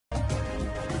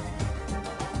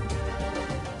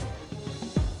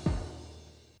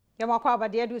Yamakwa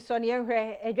Badia do Sonny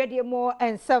Edwedi more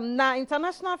and some na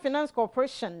International Finance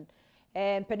Corporation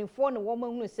and pennyphone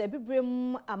woman who said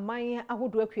brim a mine I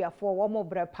would work here for one more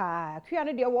brepa.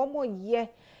 Kiana dear 1 more year.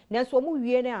 Nanso mo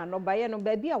wie na no ba ye no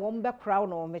ba bi a wo mbe crown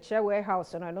no me chere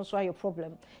warehouse no no so ayo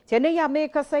problem. Tene ya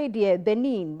make say de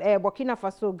Benin, Burkina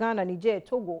Faso, Ghana, Niger,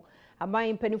 Togo.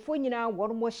 Aman penifo nyina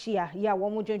won mo hia ya wo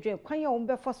mo dwendwen kwan ya wo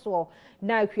mbe faso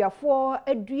na akuafo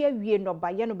adua wie no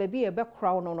ba ye no ba bi e be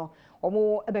crown no no.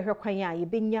 Omo ebehwe kwan ya ye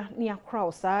benya ne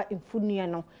akra sa mfunua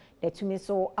no netumi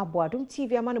so aboadom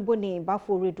TV amane boni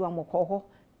bafo redu amokọ ho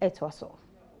etoso.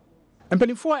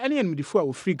 Mpanimfoɔ ene enmidifo a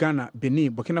ofiri Ghana, Benin,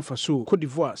 Burkina Faso, Cote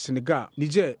d'Ivoire, Senegal,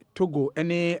 Niger, Togo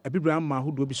ene abibra ma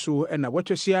hodo bi so na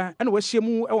watwasia ene wasia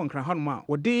mu e wonkran hanom a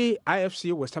wode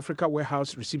IFC West Africa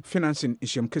Warehouse Receipt Financing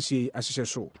ihyem kese asese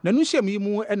so. Na nu hyem yi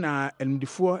mu na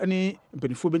enmidifo ene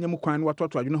mpanimfoɔ benyam kwan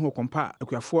watoto adwene ho kompa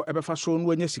akuafo ebefa so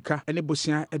no anya sika ene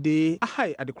bosia ede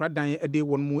ahai adekoradan ede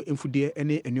won mu emfude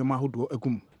ene enyoma hodo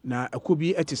agum. Na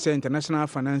akobi etise International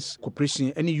Finance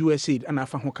Corporation ene USAID ana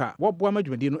afa ho ka wo boa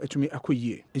madwumade no atumi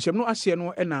akoyie. Nhyem no ase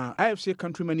no na IFC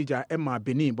Country Manager Emma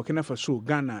Benin, Burkina Faso,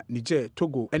 Ghana, Niger,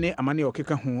 Togo ene amane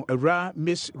okeka ho awura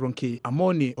Miss Ronke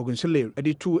Amoni Ogonsele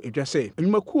ede tu edwase.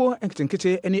 Enwumakuo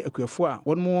enketenkete ene akuafo a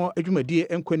won mo adwumadie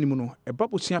enkwanim no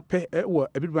ebabosia pe wo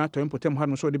abidwa toy potem ha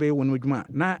no so de be won adwuma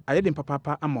na ayede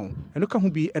papapa amon eno ka ho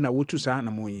bi na wotu sa na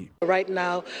moyi. Right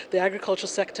now the agricultural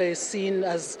sector is seen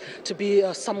as to be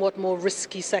a somewhat more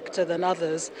risky sector than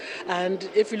others, and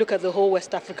if you look at the whole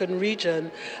West African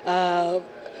region,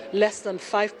 less than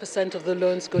 5% of the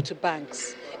loans go to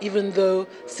banks, even though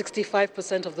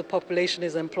 65% of the population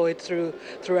is employed through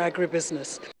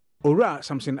agribusiness. Ora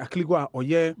Samson Akligwa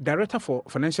oye Director for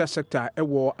Financial Sector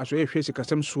ewo asoye hwese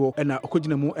kasem so na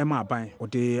okogina mu ema aban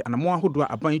ode anamo ahodo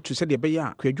aban tu se de be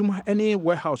ya kwadwuma ene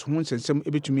warehouse ho nsensem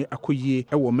ebetumi akoyie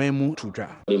ewo manmu tudwa.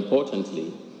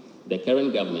 Importantly, the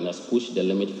current government has pushed the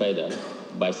limit further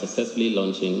by successfully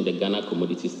launching the Ghana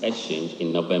Commodities Exchange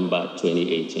in November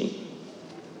 2018,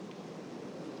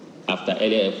 after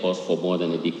earlier efforts for more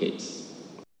than a decade.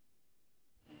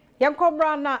 Yam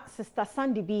Cobra na Sister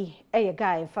Sandy B, a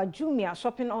guy for Jumia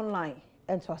shopping online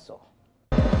and so.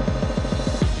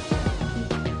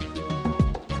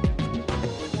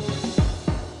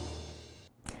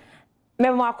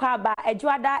 Memo akwaba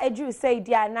edwada edru say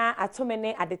dia na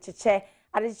atomene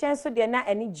adecheche so dia na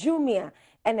eni Jumia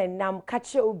ene nam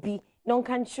kache obi non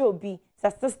kanche obi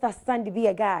Sister Sandy B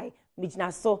a guy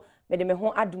mijina so me de me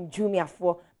ho Adom Jumia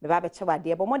fo me ba be chewa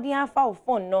de bo modin afa wo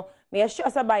phone no me sure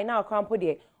say by now kwampo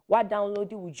de wa download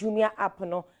the Jumia app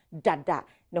no dada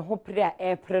ne ho pre a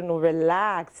airpre no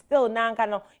relax still na nka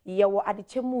no ye wo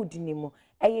adeche mood ni mu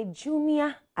eye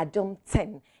Jumia Adom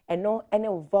 10 eno ene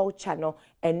voucher no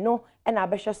eno ena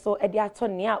abehwe so ede ato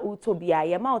ne a utobia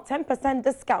ye ma 10%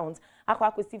 discount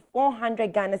akwa kosi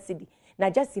 400 Ghana cedi na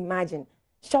just imagine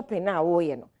shopping na wo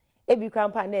ye no ebi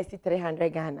kwampa na esi 300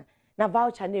 Ghana na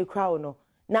voucher na ekra no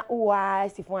na uwa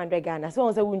si 400 Ghana so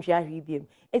on se wuntwi ahwe biem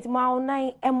enti ma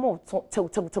onan emo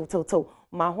to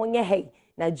ma ho nye hey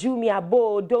na Jumia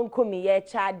bo don komi ye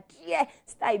cha die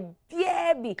style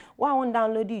baby wa on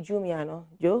download the Jumia no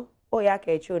jo o ya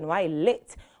ka echo no why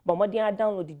late but modern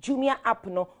download the Jumia app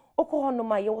no oko no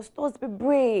ma ye stores be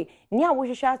bre ni a wo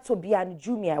hwehwa to bia no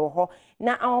Jumia wo ho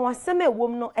na awasem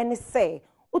ewom no ene se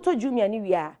uto Jumia ni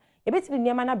wi a e betimi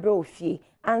niam na bre ofie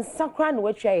ansakra no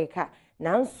watwa ye ka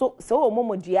nanso so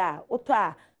omomodia uto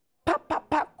a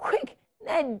pa quick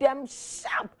na dem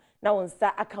sharp na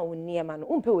wonsa aka woniema no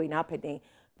umpe we na apeden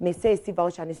me say si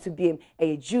voucher ni subiem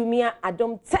e Jumia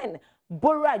Adom 10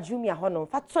 Bora Jumia hono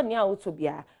fatso ne a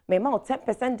utobia me ma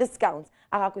 10% discount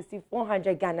aka kosi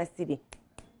 400 Ghana cedi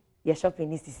ye shopping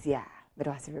ni sisia me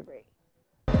do asibre.